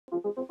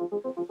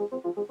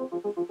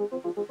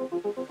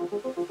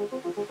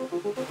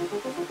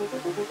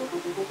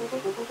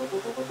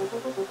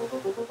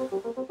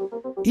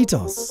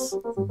Etos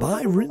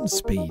by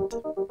Rinspeed.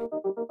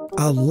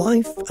 Our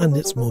life and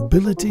its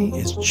mobility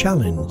is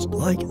challenged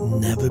like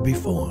never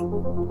before.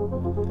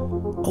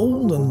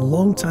 Old and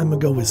long time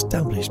ago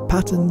established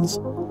patterns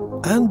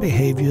and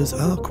behaviors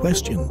are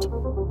questioned.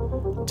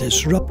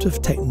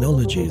 Disruptive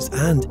technologies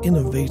and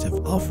innovative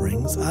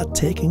offerings are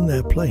taking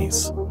their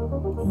place,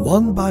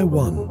 one by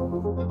one.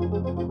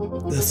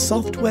 The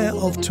software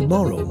of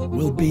tomorrow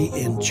will be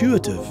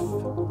intuitive,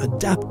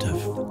 adaptive,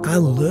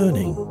 and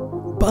learning.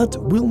 But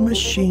will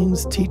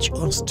machines teach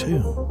us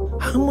too?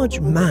 How much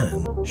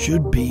man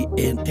should be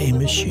in a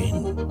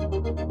machine?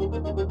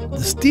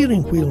 The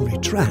steering wheel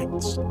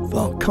retracts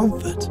for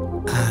comfort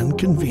and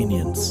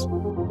convenience.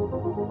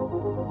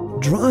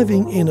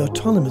 Driving in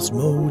autonomous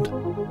mode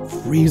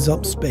frees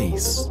up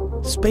space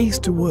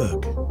to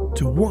work,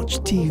 to watch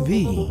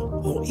TV,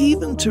 or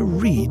even to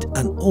read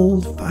an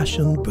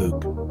old-fashioned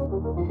book.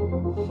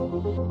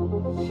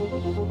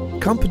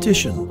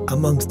 Competition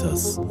amongst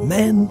us,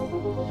 men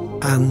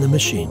and the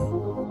machine.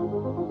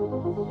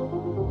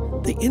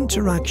 The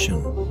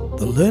interaction,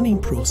 the learning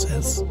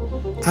process,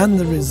 and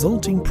the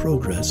resulting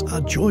progress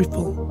are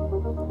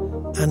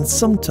joyful, and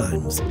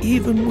sometimes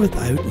even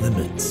without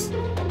limits.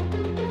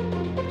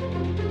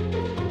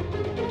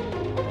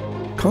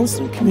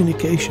 Constant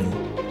communication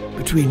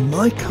between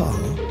my car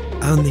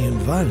and the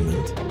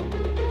environment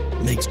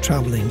makes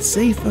traveling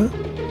safer,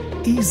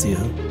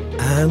 easier,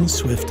 and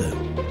swifter.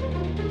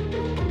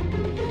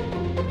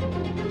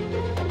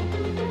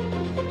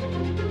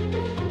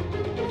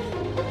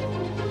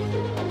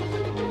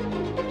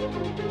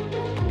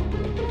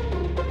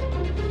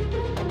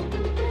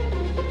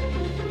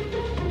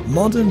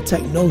 Modern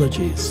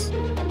technologies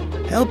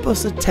help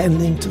us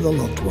attending to the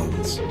loved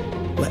ones,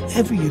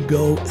 wherever you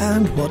go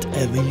and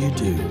whatever you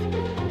do,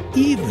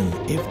 even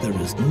if there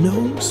is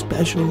no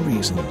special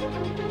reason.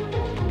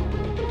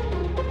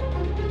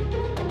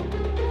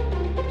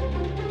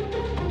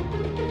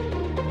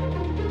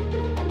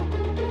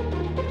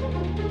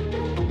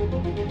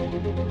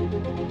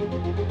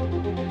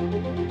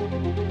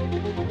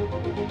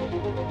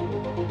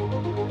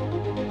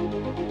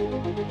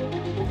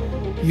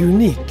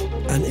 Unique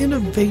and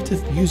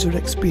innovative user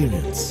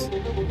experience,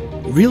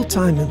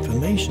 real-time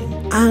information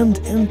and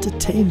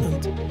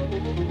entertainment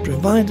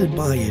provided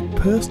by a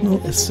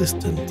personal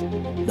assistant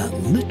that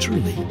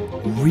literally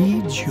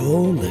reads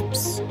your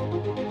lips.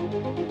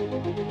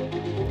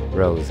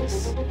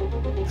 Roses.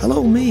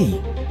 Hello me.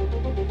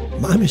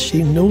 My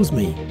machine knows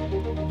me,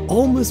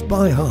 almost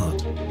by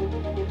heart.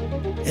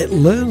 It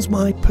learns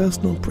my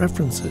personal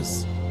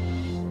preferences,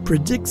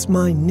 predicts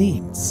my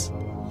needs,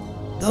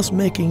 thus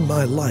making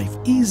my life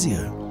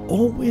easier,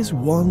 always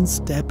one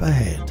step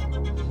ahead.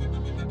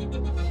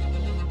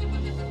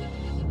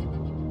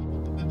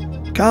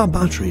 Car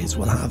batteries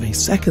will have a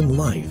second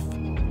life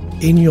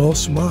in your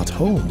smart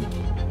home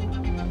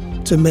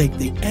to make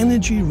the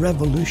energy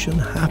revolution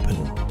happen.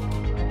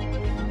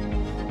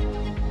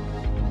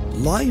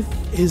 Life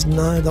is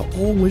neither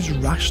always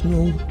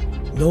rational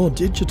nor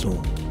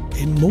digital.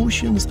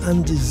 Emotions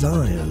and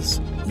desires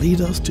lead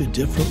us to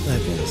different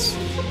levels.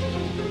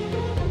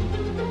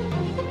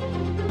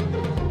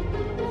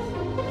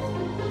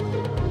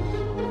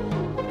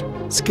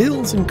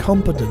 Skills and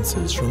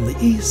competences from the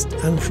East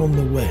and from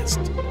the West,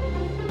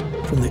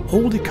 from the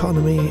old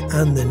economy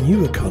and the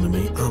new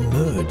economy are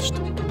merged.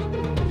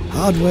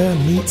 Hardware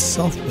meets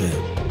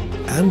software,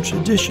 and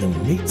tradition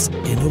meets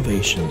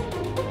innovation.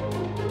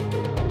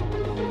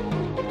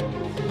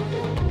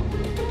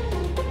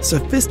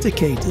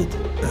 Sophisticated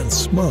and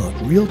smart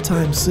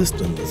real-time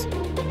systems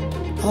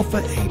offer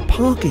a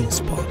parking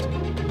spot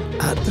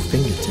at the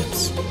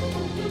fingertips.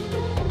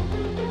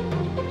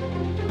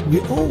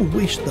 We all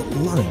wish that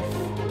life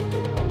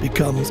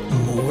becomes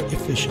more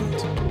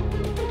efficient.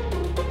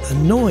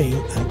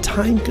 Annoying and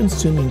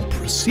time-consuming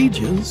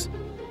procedures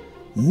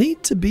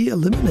need to be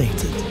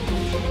eliminated.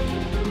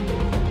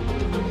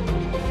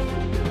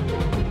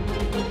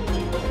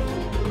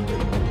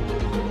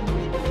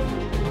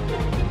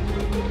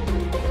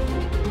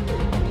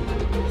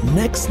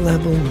 Next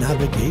level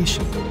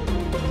navigation,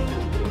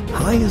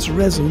 highest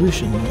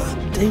resolution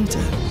map data,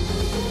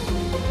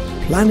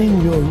 planning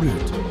your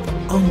route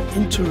for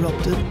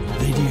uninterrupted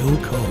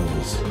video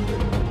calls.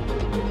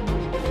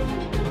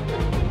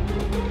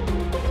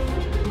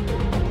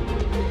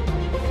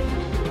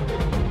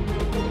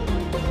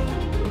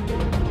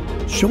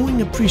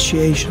 Showing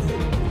appreciation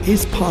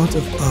is part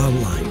of our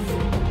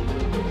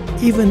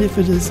life, even if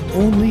it is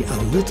only a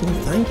little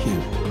thank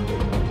you.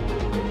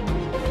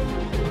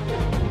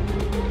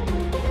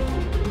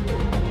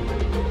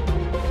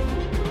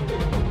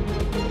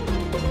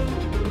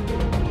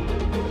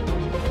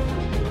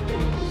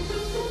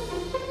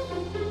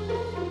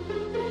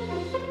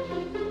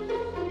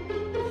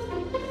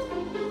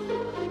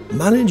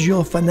 Manage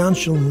your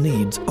financial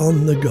needs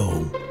on the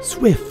go,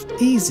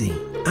 swift, easy,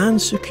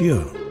 and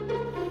secure.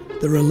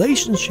 The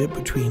relationship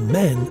between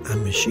men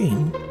and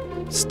machine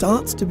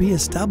starts to be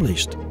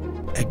established.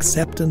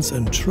 Acceptance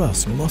and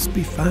trust must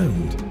be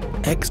found,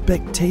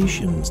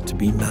 expectations to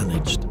be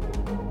managed.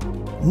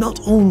 Not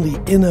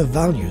only inner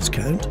values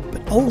count,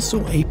 but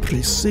also a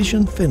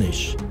precision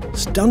finish.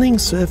 Stunning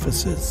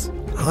surfaces,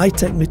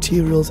 high-tech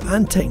materials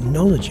and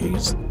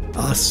technologies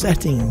are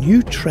setting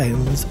new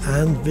trends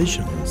and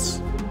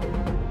visions.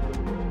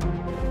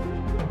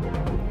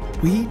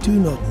 We do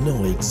not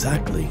know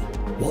exactly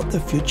what the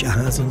future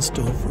has in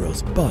store for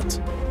us, but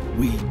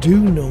we do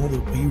know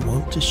that we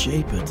want to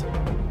shape it.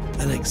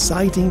 An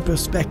exciting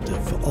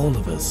perspective for all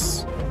of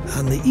us,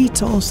 and the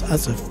Etos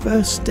as a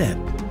first step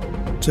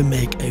to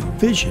make a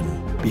vision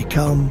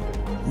become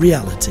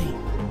reality.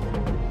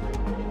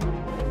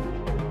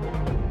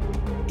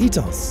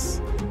 Etos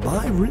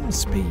by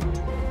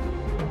Rinspeed.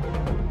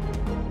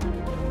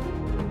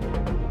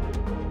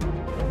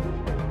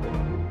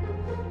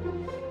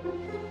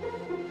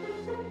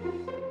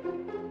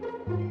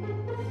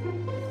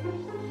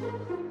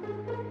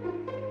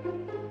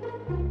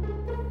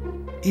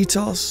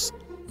 Etos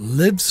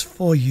lives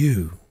for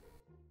you.